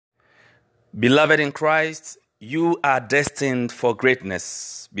Beloved in Christ, you are destined for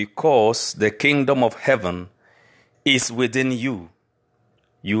greatness because the kingdom of heaven is within you.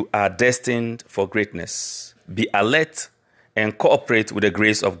 You are destined for greatness. Be alert and cooperate with the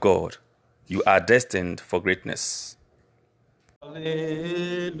grace of God. You are destined for greatness. Hallelujah.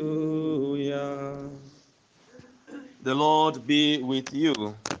 The Lord be with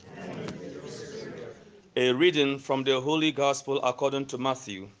you. A reading from the Holy Gospel according to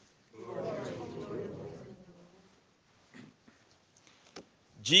Matthew.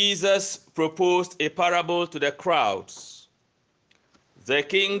 Jesus proposed a parable to the crowds. The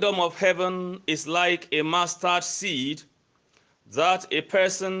kingdom of heaven is like a mustard seed that a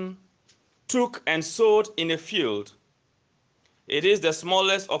person took and sowed in a field. It is the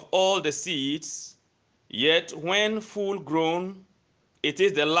smallest of all the seeds, yet when full grown, it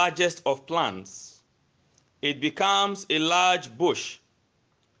is the largest of plants. It becomes a large bush,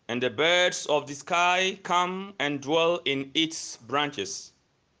 and the birds of the sky come and dwell in its branches.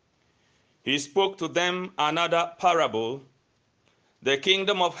 He spoke to them another parable. The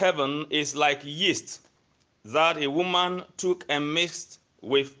kingdom of heaven is like yeast that a woman took and mixed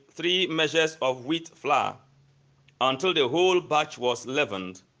with 3 measures of wheat flour until the whole batch was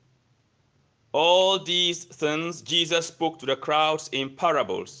leavened. All these things Jesus spoke to the crowds in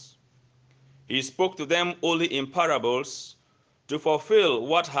parables. He spoke to them only in parables to fulfill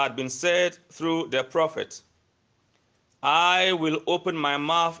what had been said through the prophet. I will open my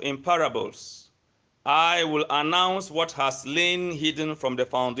mouth in parables. I will announce what has lain hidden from the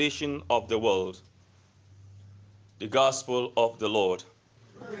foundation of the world. The Gospel of the Lord.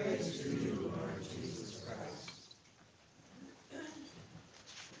 Praise to you, Lord Jesus Christ.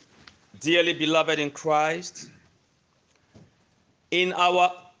 Dearly beloved in Christ, in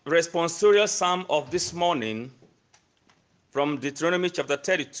our responsorial psalm of this morning from Deuteronomy chapter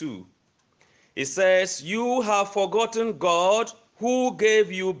 32, it says, "You have forgotten God who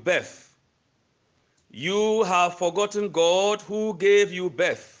gave you birth. You have forgotten God who gave you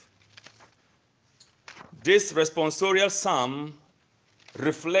birth." This responsorial psalm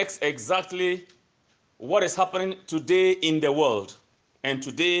reflects exactly what is happening today in the world and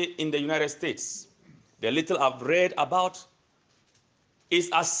today in the United States. The little I've read about is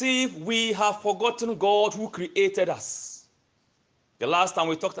as if we have forgotten God who created us. The last time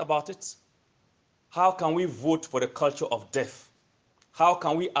we talked about it, how can we vote for the culture of death? How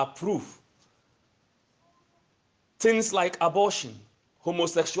can we approve things like abortion,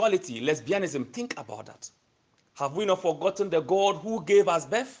 homosexuality, lesbianism? Think about that. Have we not forgotten the God who gave us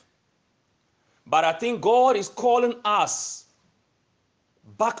birth? But I think God is calling us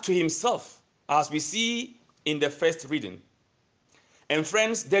back to himself, as we see in the first reading. And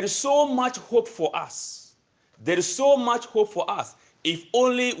friends, there is so much hope for us. There is so much hope for us if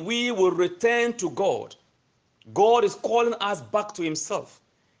only we will return to God. God is calling us back to himself.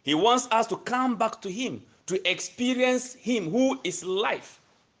 He wants us to come back to him, to experience him who is life,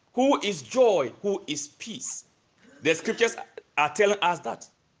 who is joy, who is peace. The scriptures are telling us that.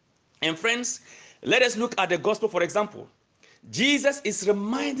 And friends, let us look at the gospel, for example. Jesus is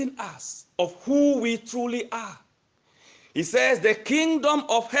reminding us of who we truly are. He says, the kingdom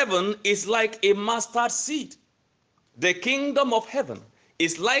of heaven is like a mustard seed. The kingdom of heaven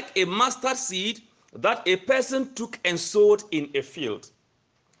is like a mustard seed that a person took and sowed in a field.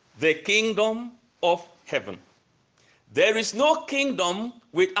 The kingdom of heaven. There is no kingdom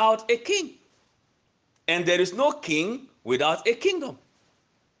without a king. And there is no king without a kingdom.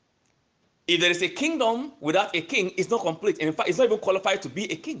 If there is a kingdom without a king, it's not complete. And in fact, it's not even qualified to be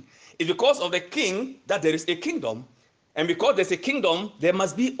a king. It's because of the king that there is a kingdom. And because there's a kingdom, there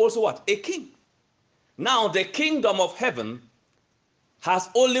must be also what? A king. Now, the kingdom of heaven has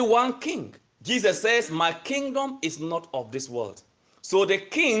only one king. Jesus says, my kingdom is not of this world. So the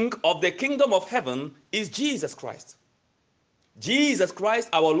king of the kingdom of heaven is Jesus Christ. Jesus Christ,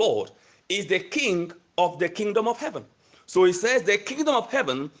 our Lord, is the king of the kingdom of heaven. So he says the kingdom of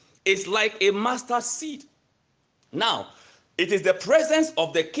heaven is like a mustard seed. Now, it is the presence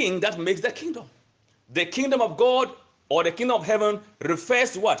of the king that makes the kingdom. The kingdom of God or the kingdom of heaven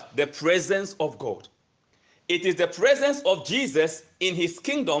refers to what? The presence of God. It is the presence of Jesus in his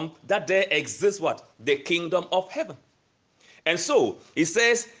kingdom that there exists what? The kingdom of heaven. And so, he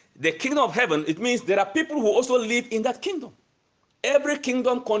says the kingdom of heaven, it means there are people who also live in that kingdom. Every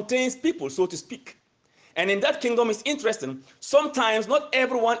kingdom contains people, so to speak. And in that kingdom, it's interesting. Sometimes not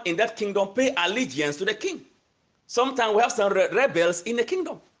everyone in that kingdom pay allegiance to the king. Sometimes we have some rebels in the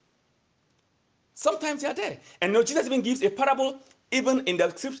kingdom. Sometimes they are there. And now Jesus even gives a parable, even in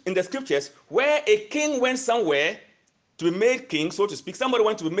the scriptures, where a king went somewhere to be made king, so to speak. Somebody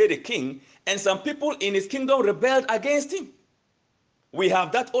went to be made a king, and some people in his kingdom rebelled against him. We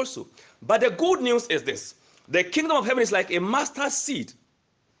have that also. But the good news is this: the kingdom of heaven is like a mustard seed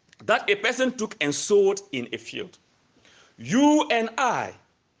that a person took and sowed in a field. You and I,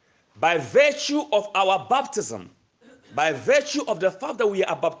 by virtue of our baptism, by virtue of the fact that we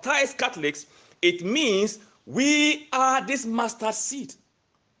are baptized Catholics, it means we are this mustard seed.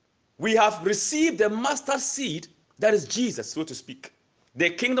 We have received the mustard seed that is Jesus, so to speak,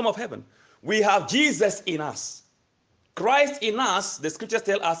 the kingdom of heaven. We have Jesus in us. Christ in us, the scriptures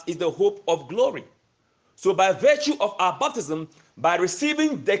tell us, is the hope of glory. So by virtue of our baptism, by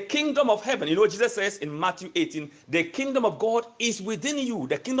receiving the kingdom of heaven, you know, Jesus says in Matthew 18, the kingdom of God is within you.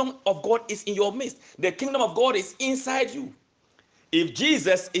 The kingdom of God is in your midst. The kingdom of God is inside you. If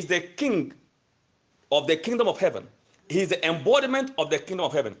Jesus is the king of the kingdom of heaven, he is the embodiment of the kingdom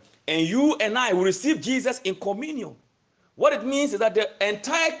of heaven, and you and I will receive Jesus in communion. What it means is that the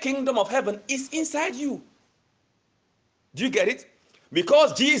entire kingdom of heaven is inside you. Do you get it?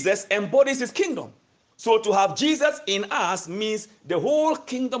 Because Jesus embodies his kingdom. So to have Jesus in us means the whole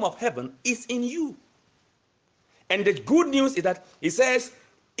kingdom of heaven is in you. And the good news is that he says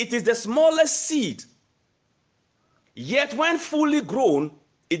it is the smallest seed, yet when fully grown,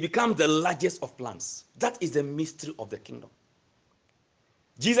 it becomes the largest of plants. That is the mystery of the kingdom.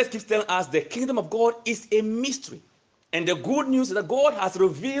 Jesus keeps telling us the kingdom of God is a mystery. And the good news is that God has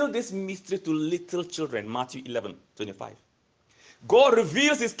revealed this mystery to little children. Matthew 11:25. God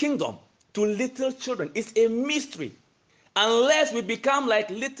reveals his kingdom to little children. It's a mystery. Unless we become like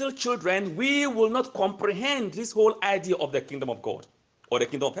little children, we will not comprehend this whole idea of the kingdom of God or the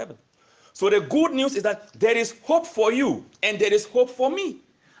kingdom of heaven. So the good news is that there is hope for you and there is hope for me.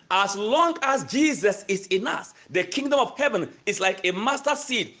 As long as Jesus is in us, the kingdom of heaven is like a mustard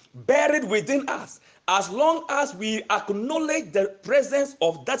seed buried within us. As long as we acknowledge the presence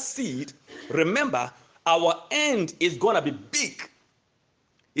of that seed, remember, our end is going to be big.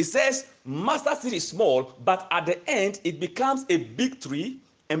 It says mustard seed is small, but at the end it becomes a big tree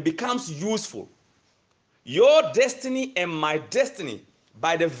and becomes useful. Your destiny and my destiny,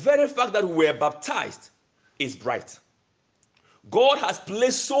 by the very fact that we were baptized, is bright. God has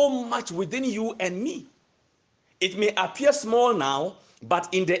placed so much within you and me. It may appear small now, but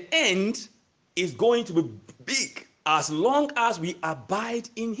in the end, it's going to be big as long as we abide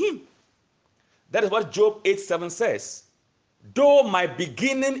in him. That is what Job 8:7 says. Though my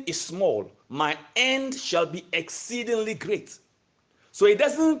beginning is small, my end shall be exceedingly great. So it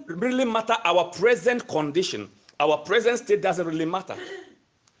doesn't really matter our present condition. Our present state doesn't really matter.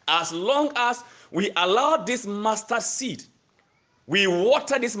 As long as we allow this mustard seed, we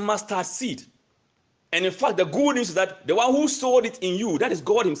water this mustard seed. And in fact, the good news is that the one who sowed it in you, that is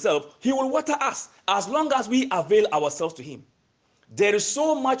God himself, he will water us as long as we avail ourselves to him. There is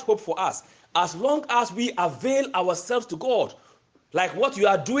so much hope for us as long as we avail ourselves to God. Like what you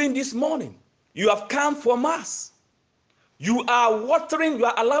are doing this morning. You have come for mass. You are watering, you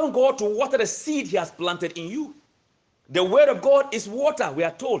are allowing God to water the seed he has planted in you. The word of God is water, we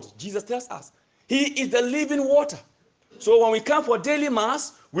are told. Jesus tells us. He is the living water. So when we come for daily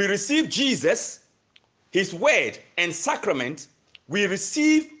mass, we receive Jesus, his word and sacrament. We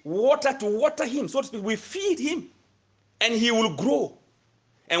receive water to water him, so to speak. We feed him and he will grow.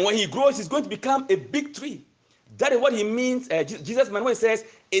 And when he grows, he's going to become a big tree. That is what he means. Jesus meant when he says,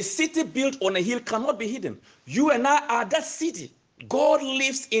 a city built on a hill cannot be hidden. You and I are that city. God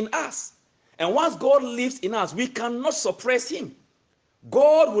lives in us. And once God lives in us, we cannot suppress him.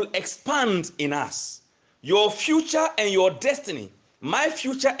 God will expand in us. Your future and your destiny, my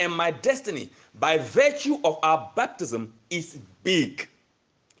future and my destiny, by virtue of our baptism, is big.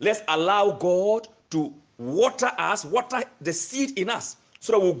 Let's allow God to water us, water the seed in us,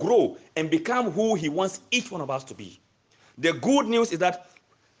 so that we'll grow and become who he wants each one of us to be. The good news is that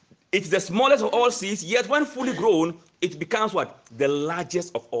it's the smallest of all seeds, yet when fully grown, it becomes what? The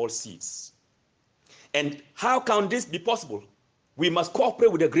largest of all seeds. And how can this be possible? We must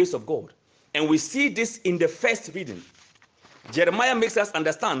cooperate with the grace of God. And we see this in the first reading. Jeremiah makes us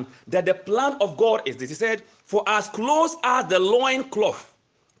understand that the plan of God is this. He said, for as close as the loincloth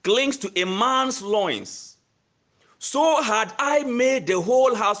clings to a man's loins, so had I made the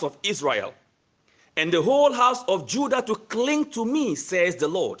whole house of Israel and the whole house of Judah to cling to me, says the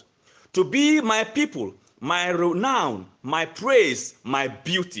Lord, to be my people, my renown, my praise, my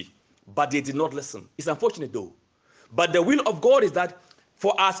beauty. But they did not listen. It's unfortunate though. But the will of God is that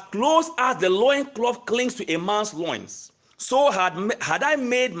for as close as the loincloth clings to a man's loins, so had I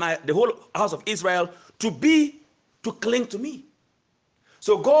made the whole house of Israel to cling to me.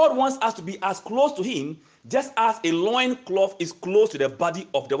 So God wants us to be as close to him just as a loin cloth is close to the body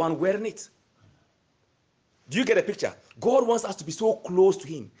of the one wearing it. Do you get a picture? God wants us to be so close to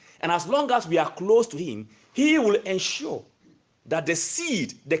him. And as long as we are close to him, he will ensure that the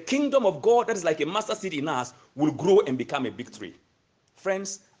seed, the kingdom of God that is like a mustard seed in us, will grow and become a big tree.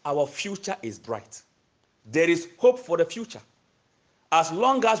 Friends, our future is bright. There is hope for the future. As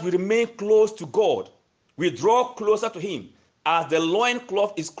long as we remain close to God, we draw closer to him, as the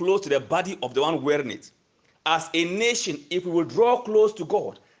loincloth is close to the body of the one wearing it. As a nation, if we will draw close to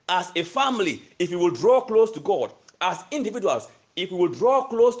God, as a family, if we will draw close to God, as individuals, if we will draw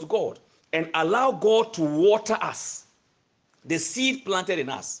close to God and allow God to water us, the seed planted in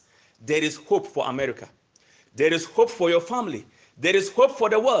us, there is hope for America. There is hope for your family. There is hope for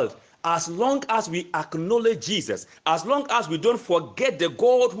the world. As long as we acknowledge Jesus, as long as we don't forget the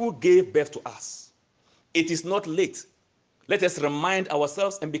God who gave birth to us, it is not late. Let us remind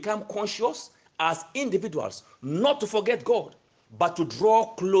ourselves and become conscious as individuals not to forget God, but to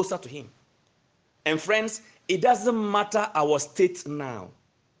draw closer to him. And friends, it doesn't matter our state now.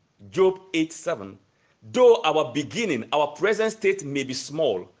 Job 8:7. Though our beginning, our present state may be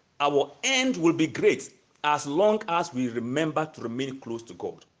small, our end will be great as long as we remember to remain close to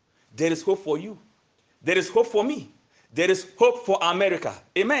God. There is hope for you. There is hope for me. There is hope for America.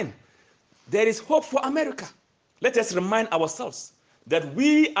 Amen. There is hope for America. Let us remind ourselves that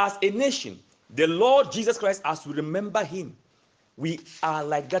we as a nation, the Lord Jesus Christ, as we remember him, we are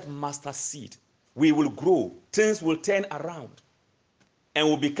like that mustard seed. We will grow, things will turn around, and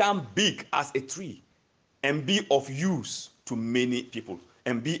will become big as a tree and be of use to many people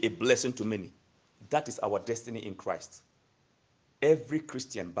and be a blessing to many. That is our destiny in Christ. Every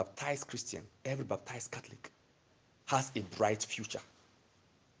Christian, baptized Christian, every baptized Catholic has a bright future.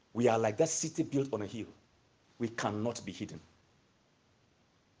 We are like that city built on a hill. We cannot be hidden.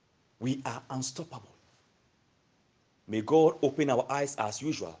 We are unstoppable. May God open our eyes as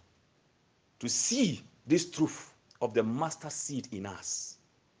usual to see this truth of the mustard seed in us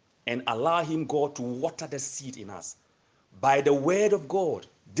and allow him, God, to water the seed in us by the word of God,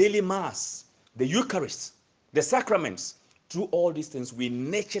 daily mass, the Eucharist, the sacraments. Through all these things, we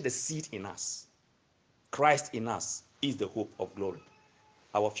nurture the seed in us. Christ in us is the hope of glory.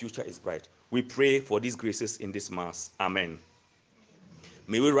 Our future is bright. We pray for these graces in this mass. Amen.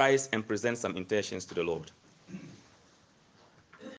 May we rise and present some intentions to the Lord.